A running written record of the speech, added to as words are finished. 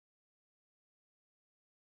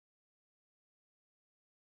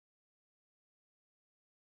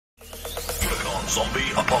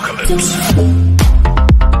Zombie apocalypse.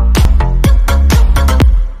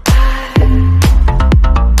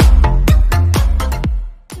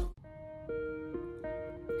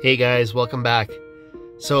 Hey guys, welcome back.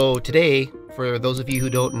 So today, for those of you who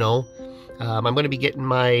don't know, I'm going to be getting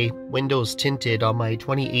my windows tinted on my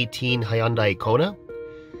 2018 Hyundai Kona.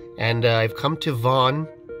 And I've come to Vaughan,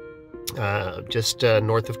 just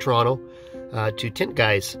north of Toronto, to Tint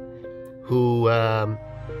Guys, who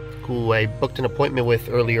I booked an appointment with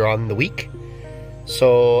earlier on in the week.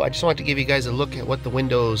 So I just wanted to give you guys a look at what the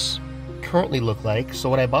windows currently look like. So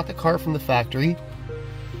when I bought the car from the factory,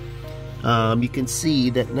 you can see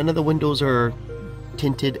that none of the windows are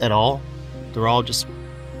tinted at all. They're all just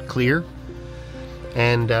clear.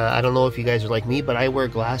 And I don't know if you guys are like me, but I wear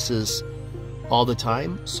glasses all the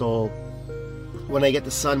time. So when I get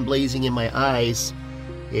the sun blazing in my eyes,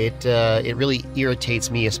 it really irritates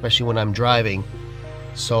me, especially when I'm driving.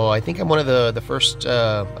 So I think I'm one of the first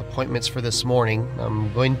appointments for this morning.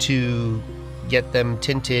 I'm going to get them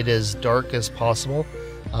tinted as dark as possible,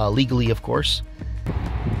 legally of course.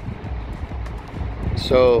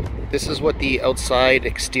 So this is what the outside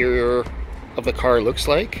exterior of the car looks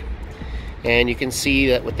like, and you can see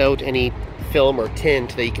that without any film or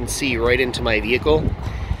tint that you can see right into my vehicle.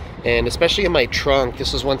 And especially in my trunk,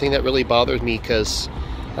 this is one thing that really bothers me, because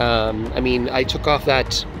I mean, I took off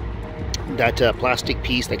that plastic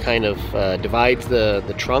piece that kind of divides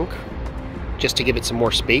the trunk just to give it some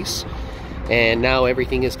more space, and now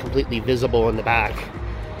everything is completely visible in the back.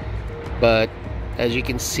 But as you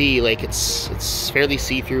can see, like it's fairly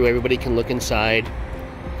see-through. Everybody can look inside.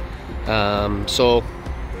 So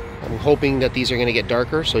I'm hoping that these are going to get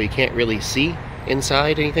darker so you can't really see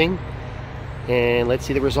inside anything. And let's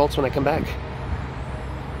see the results when I come back.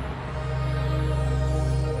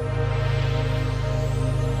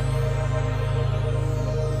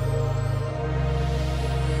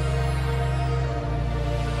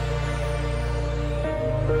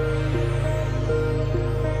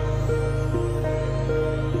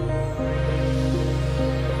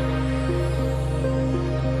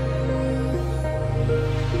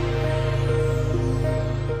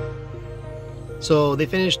 So they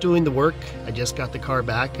finished doing the work. I just got the car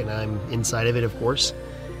back and I'm inside of it, of course.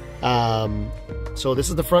 So this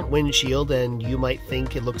is the front windshield, and you might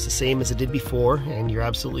think it looks the same as it did before, and you're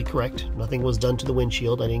absolutely correct. Nothing was done to the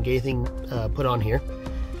windshield. I didn't get anything put on here.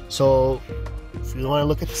 So if you want to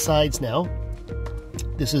look at the sides now,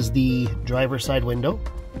 this is the driver's side window,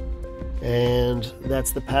 and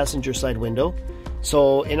that's the passenger side window.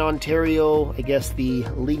 So in Ontario, I guess the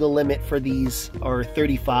legal limit for these are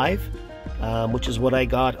 35. Which is what I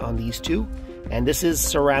got on these two, and this is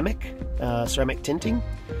ceramic tinting.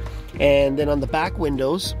 And then on the back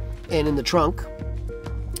windows and in the trunk,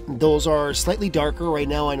 those are slightly darker. Right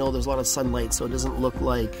now I know there's a lot of sunlight, so it doesn't look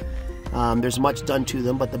like there's much done to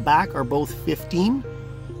them, but the back are both 15,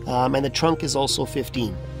 and the trunk is also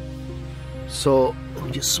 15. So let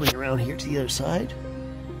me just swing around here to the other side.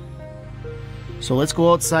 So let's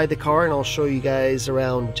go outside the car and I'll show you guys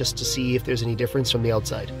around just to see if there's any difference from the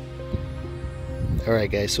outside.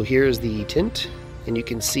 Alright guys, so here's the tint, and you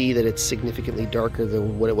can see that it's significantly darker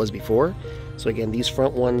than what it was before. So again, these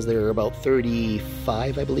front ones, they're about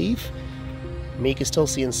 35, I believe. You can still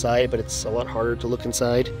see inside, but it's a lot harder to look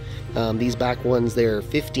inside. These back ones, they're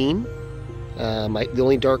 15. The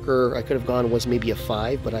only darker I could have gone was maybe a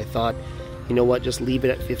 5, but I thought, you know what, just leave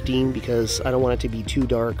it at 15 because I don't want it to be too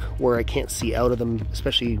dark where I can't see out of them,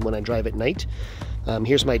 especially when I drive at night.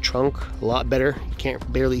 Here's my trunk, a lot better. You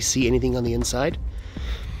can't barely see anything on the inside.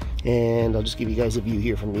 And I'll just give you guys a view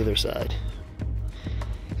here from the other side.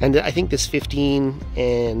 And I think this 15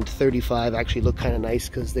 and 35 actually look kind of nice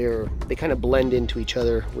because they kind of blend into each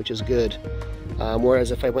other, which is good.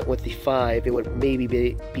 Whereas if I went with the 5, it would maybe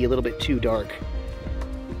be a little bit too dark.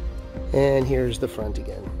 And here's the front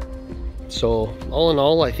again. So all in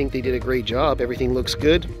all, I think they did a great job. Everything looks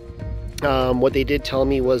good. What they did tell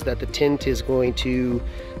me was that the tint is going to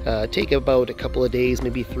take about a couple of days,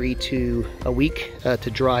 maybe 3 to a week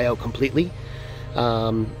to dry out completely.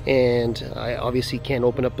 And I obviously can't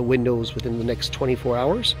open up the windows within the next 24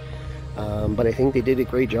 hours. But I think they did a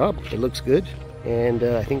great job. It looks good. And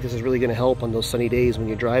I think this is really going to help on those sunny days when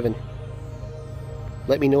you're driving.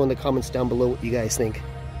 Let me know in the comments down below what you guys think.